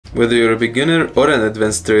Whether you're a beginner or an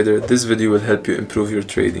advanced trader, this video will help you improve your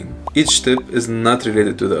trading. Each tip is not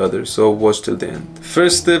related to the other, so watch till the end.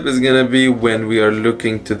 First tip is gonna be when we are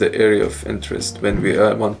looking to the area of interest, when we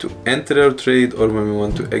want to enter our trade or when we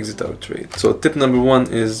want to exit our trade. So tip number one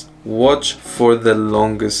is watch for the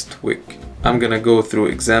longest wick. I'm gonna go through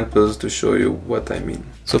examples to show you what I mean.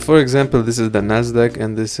 So for example, this is the Nasdaq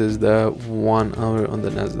and this is the 1 hour on the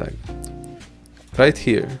Nasdaq. Right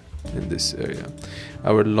here in this area,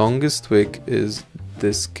 our longest wick is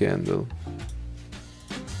this candle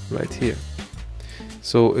right here.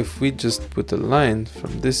 So if we just put a line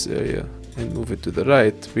from this area and move it to the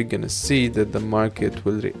right, we're gonna see that the market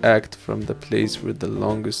will react from the place with the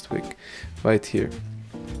longest wick right here.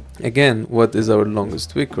 Again, what is our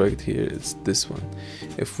longest wick right here? It's this one.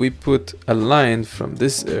 If we put a line from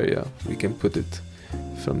this area, we can put it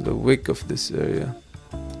from the wick of this area.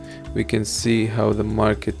 We can see how the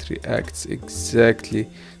market reacts exactly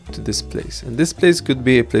to this place, and this place could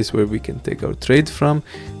be a place where we can take our trade from,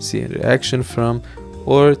 see a reaction from,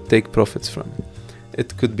 or take profits from.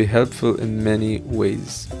 It could be helpful in many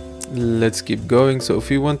ways. Let's keep going. So if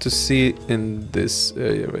we want to see in this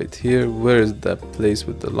area right here, where is that place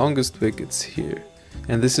with the longest wick? It's here,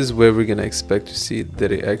 and this is where we're gonna expect to see the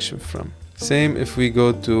reaction from. Same if we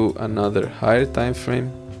go to another higher time frame.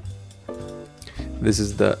 This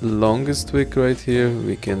is the longest wick right here.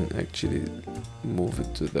 We can actually move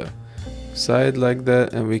it to the side like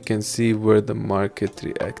that, and we can see where the market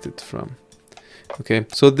reacted from. Okay,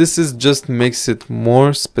 so this is just makes it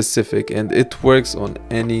more specific, and it works on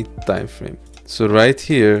any time frame. So right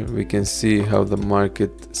here we can see how the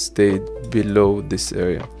market stayed below this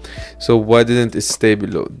area. So why didn't it stay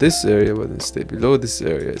below this area? Why didn't it stay below this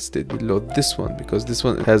area? It stayed below this one because this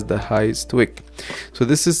one has the highest wick. So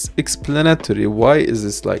this is explanatory. Why is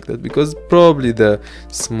this like that? Because probably the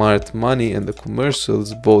smart money and the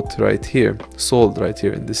commercials bought right here, sold right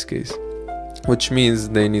here in this case, which means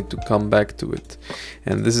they need to come back to it.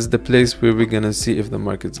 And this is the place where we're gonna see if the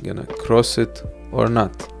market's gonna cross it or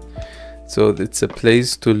not. So it's a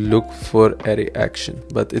place to look for a reaction,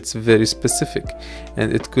 but it's very specific,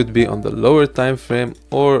 and it could be on the lower time frame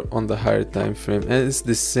or on the higher time frame, and it's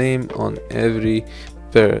the same on every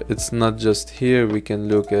pair. It's not just here. We can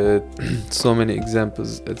look at so many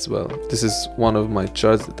examples as well. This is one of my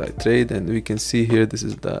charts that I trade, and we can see here this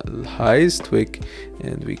is the highest wick,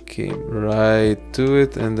 and we came right to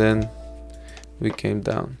it, and then we came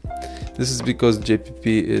down. This is because JPP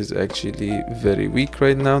is actually very weak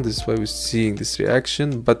right now. This is why we're seeing this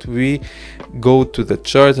reaction, but we go to the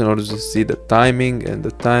chart in order to see the timing, and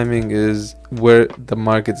the timing is where the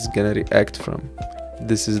market is gonna react from.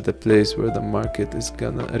 This is the place where the market is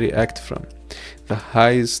gonna react from. The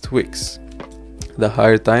highest wicks, the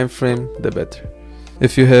higher time frame, the better.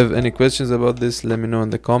 If you have any questions about this, let me know in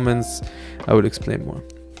the comments. I will explain more.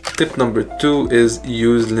 Tip number two is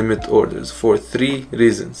use limit orders for 3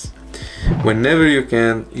 reasons. Whenever you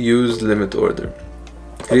can, use limit order.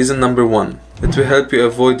 Reason number one, it will help you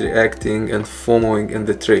avoid reacting and FOMOing in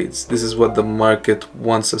the trades. This is what the market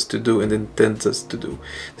wants us to do and intends us to do.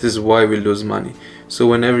 This is why we lose money. So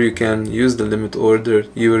whenever you can, use the limit order.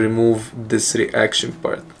 You will remove this reaction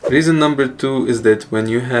part. Reason number two is that when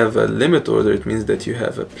you have a limit order, it means that you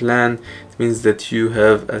have a plan. It means that you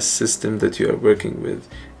have a system that you are working with.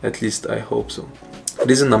 At least I hope so.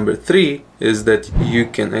 Reason number three is that you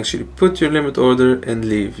can actually put your limit order and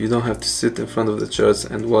leave. You don't have to sit in front of the charts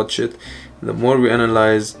and watch it. The more we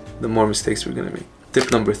analyze, the more mistakes we're gonna make.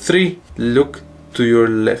 Tip number three, look to your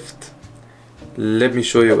left. Let me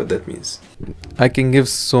show you what that means. I can give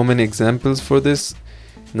so many examples for this.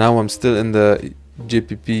 Now I'm still in the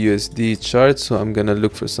JPP USD chart, so I'm gonna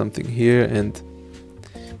look for something here, and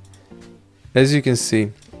as you can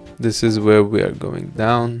see, this is where we are going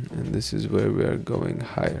down, and this is where we are going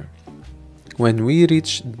higher. When we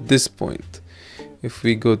reach this point, if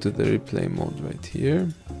we go to the replay mode right here,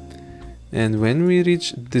 and when we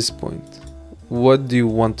reach this point, what do you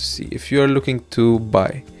want to see? If you are looking to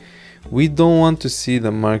buy, we don't want to see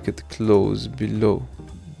the market close below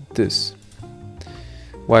this.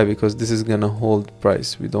 Why? Because this is gonna hold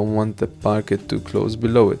price. We don't want the market to close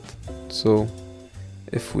below it. So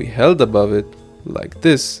if we held above it like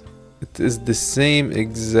this, it is the same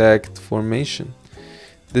exact formation.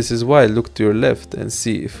 This is why look to your left and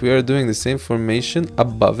see if we are doing the same formation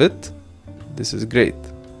above it. This is great.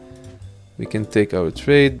 We can take our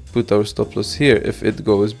trade, put our stop loss here. If it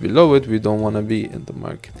goes below it, we don't want to be in the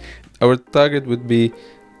market. Our target would be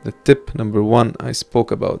the tip number one I spoke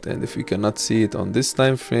about, and if we cannot see it on this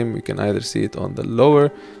time frame, we can either see it on the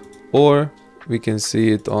lower, or we can see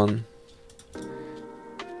it on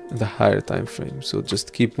the higher time frame. So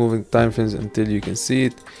just keep moving time frames until you can see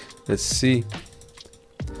it. Let's see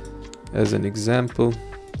as an example.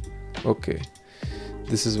 Okay,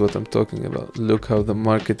 this is what I'm talking about. Look how the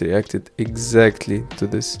market reacted exactly to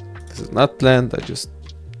this. This is not planned, I just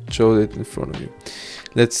showed it in front of you.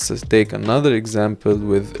 Let's take another example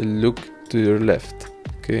with a look to your left.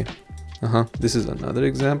 Okay, this is another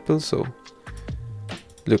example. So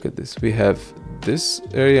look at this. We have this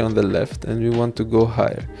area on the left and we want to go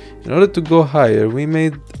higher. In order to go higher, we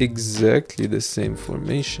made exactly the same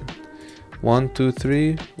formation. 1 2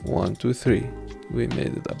 3 1 2 3. We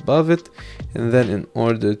made it above it, and then in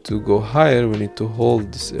order to go higher we need to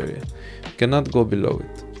hold this area. We cannot go below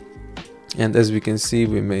it. And as we can see,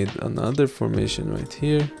 we made another formation right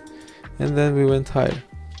here, and then we went higher.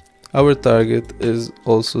 Our target is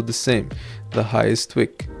also the same, the highest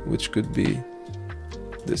wick, which could be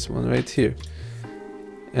this one right here,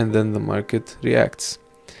 and then the market reacts.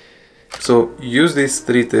 So use these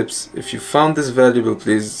 3 tips. If you found this valuable,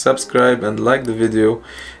 please subscribe and like the video,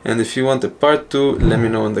 and if you want a part 2, let me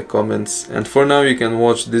know in the comments. And for now you can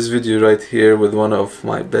watch this video right here with one of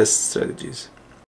my best strategies.